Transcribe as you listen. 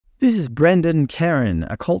This is Brendan Kerin,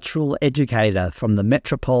 a cultural educator from the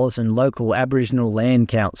Metropolitan Local Aboriginal Land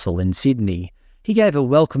Council in Sydney. He gave a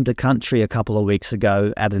welcome to country a couple of weeks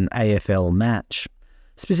ago at an AFL match.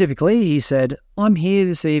 Specifically, he said, "I'm here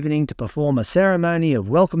this evening to perform a ceremony of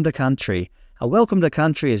welcome to country. A welcome to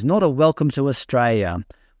country is not a welcome to Australia.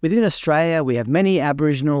 Within Australia, we have many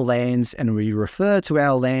Aboriginal lands and we refer to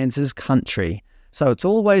our lands as country. So it's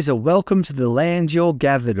always a welcome to the land you're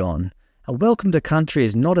gathered on. A welcome to country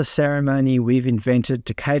is not a ceremony we've invented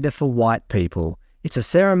to cater for white people. It's a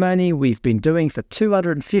ceremony we've been doing for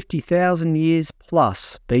 250,000 years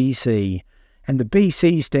plus BC. And the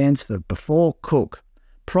BC stands for before Cook.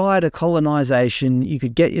 Prior to colonisation, you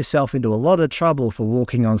could get yourself into a lot of trouble for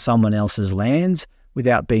walking on someone else's lands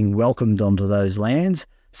without being welcomed onto those lands.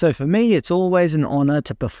 So for me, it's always an honour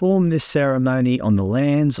to perform this ceremony on the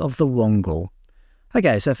lands of the Wangal."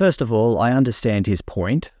 Okay, so first of all, I understand his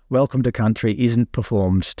point. Welcome to country isn't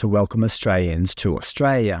performed to welcome Australians to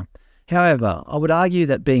Australia. However, I would argue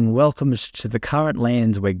that being welcomed to the current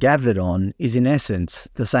lands we're gathered on is in essence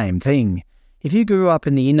the same thing. If you grew up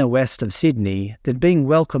in the inner west of Sydney, then being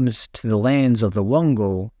welcomed to the lands of the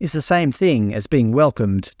Wangal is the same thing as being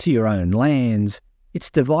welcomed to your own lands. It's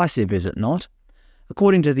divisive, is it not?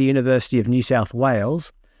 According to the University of New South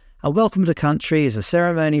Wales, a welcome to country is a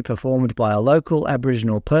ceremony performed by a local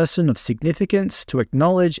Aboriginal person of significance to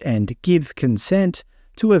acknowledge and give consent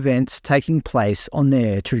to events taking place on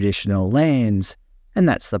their traditional lands. And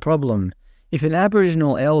that's the problem. If an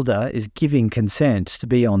Aboriginal elder is giving consent to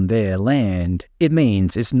be on their land, it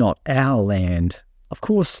means it's not our land. Of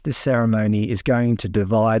course, this ceremony is going to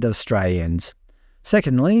divide Australians.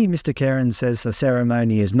 Secondly, Mr. Kerin says the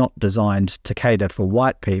ceremony is not designed to cater for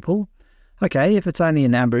white people. Okay, if it's only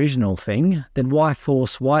an Aboriginal thing, then why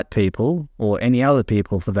force white people, or any other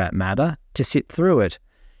people for that matter, to sit through it?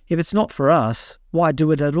 If it's not for us, why do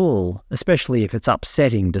it at all, especially if it's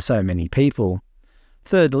upsetting to so many people?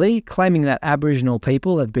 Thirdly, claiming that Aboriginal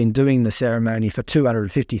people have been doing the ceremony for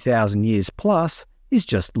 250,000 years plus is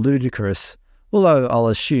just ludicrous, although I'll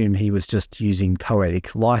assume he was just using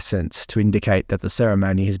poetic license to indicate that the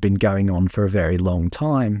ceremony has been going on for a very long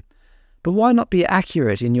time. But why not be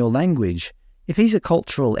accurate in your language? If he's a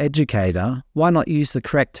cultural educator, why not use the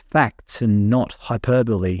correct facts and not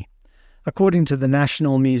hyperbole? According to the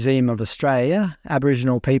National Museum of Australia,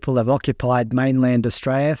 Aboriginal people have occupied mainland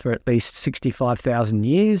Australia for at least 65,000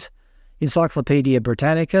 years. Encyclopaedia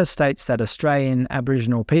Britannica states that Australian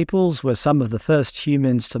Aboriginal peoples were some of the first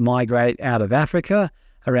humans to migrate out of Africa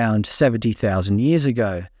around 70,000 years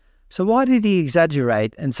ago. So why did he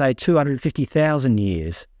exaggerate and say 250,000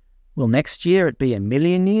 years? Will next year it be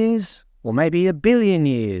 1,000,000 years? Or maybe 1,000,000,000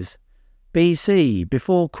 years? BC,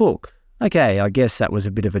 before Cook. Okay, I guess that was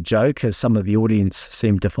a bit of a joke, as some of the audience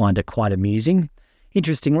seemed to find it quite amusing.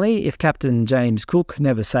 Interestingly, if Captain James Cook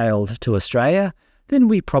never sailed to Australia, then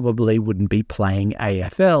we probably wouldn't be playing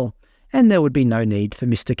AFL, and there would be no need for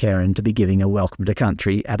Mr. Kerin to be giving a welcome to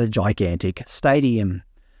country at a gigantic stadium.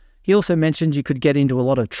 He also mentioned you could get into a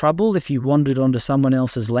lot of trouble if you wandered onto someone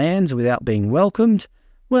else's lands without being welcomed.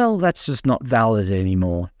 Well, that's just not valid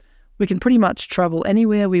anymore. We can pretty much travel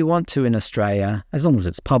anywhere we want to in Australia, as long as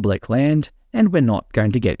it's public land, and we're not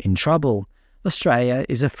going to get in trouble. Australia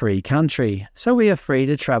is a free country, so we are free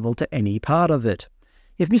to travel to any part of it.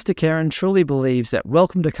 If Mr. Kerin truly believes that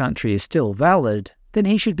welcome to country is still valid, then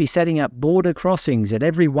he should be setting up border crossings at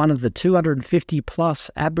every one of the 250 plus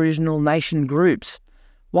Aboriginal nation groups.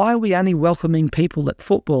 Why are we only welcoming people at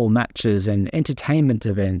football matches and entertainment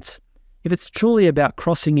events? If it's truly about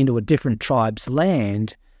crossing into a different tribe's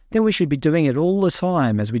land, then we should be doing it all the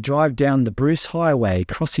time as we drive down the Bruce Highway,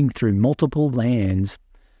 crossing through multiple lands.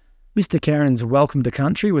 Mr. Kerin's welcome to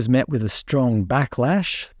country was met with a strong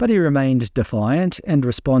backlash, but he remained defiant and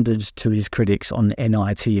responded to his critics on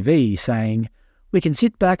NITV, saying, "We can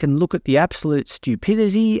sit back and look at the absolute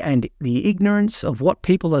stupidity and the ignorance of what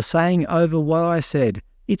people are saying over what I said.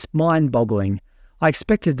 It's mind-boggling. I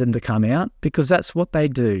expected them to come out because that's what they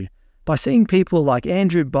do. By seeing people like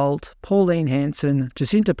Andrew Bolt, Pauline Hanson,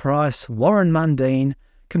 Jacinta Price, Warren Mundine,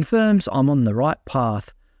 confirms I'm on the right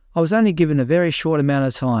path. I was only given a very short amount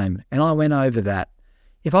of time, and I went over that.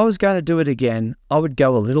 If I was going to do it again, I would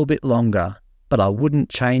go a little bit longer, but I wouldn't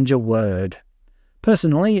change a word."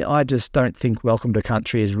 Personally, I just don't think welcome to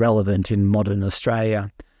country is relevant in modern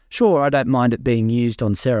Australia. Sure, I don't mind it being used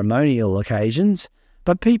on ceremonial occasions,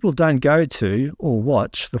 but people don't go to or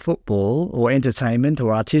watch the football or entertainment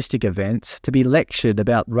or artistic events to be lectured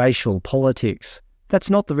about racial politics. That's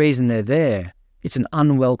not the reason they're there. It's an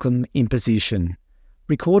unwelcome imposition.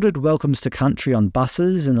 Recorded welcomes to country on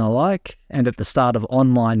buses and the like, and at the start of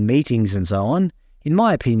online meetings and so on, in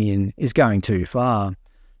my opinion, is going too far.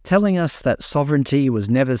 Telling us that sovereignty was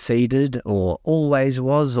never ceded or always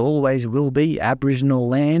was, always will be Aboriginal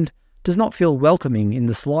land does not feel welcoming in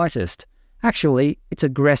the slightest. Actually, it's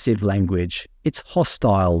aggressive language. It's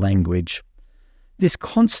hostile language. This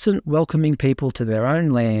constant welcoming people to their own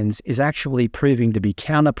lands is actually proving to be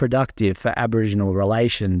counterproductive for Aboriginal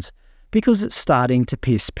relations because it's starting to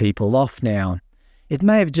piss people off now. It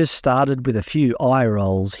may have just started with a few eye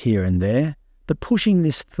rolls here and there, but pushing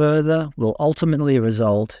this further will ultimately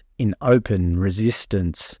result in open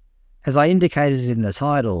resistance. As I indicated in the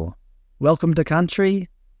title, welcome to country,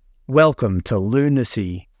 welcome to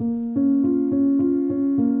lunacy.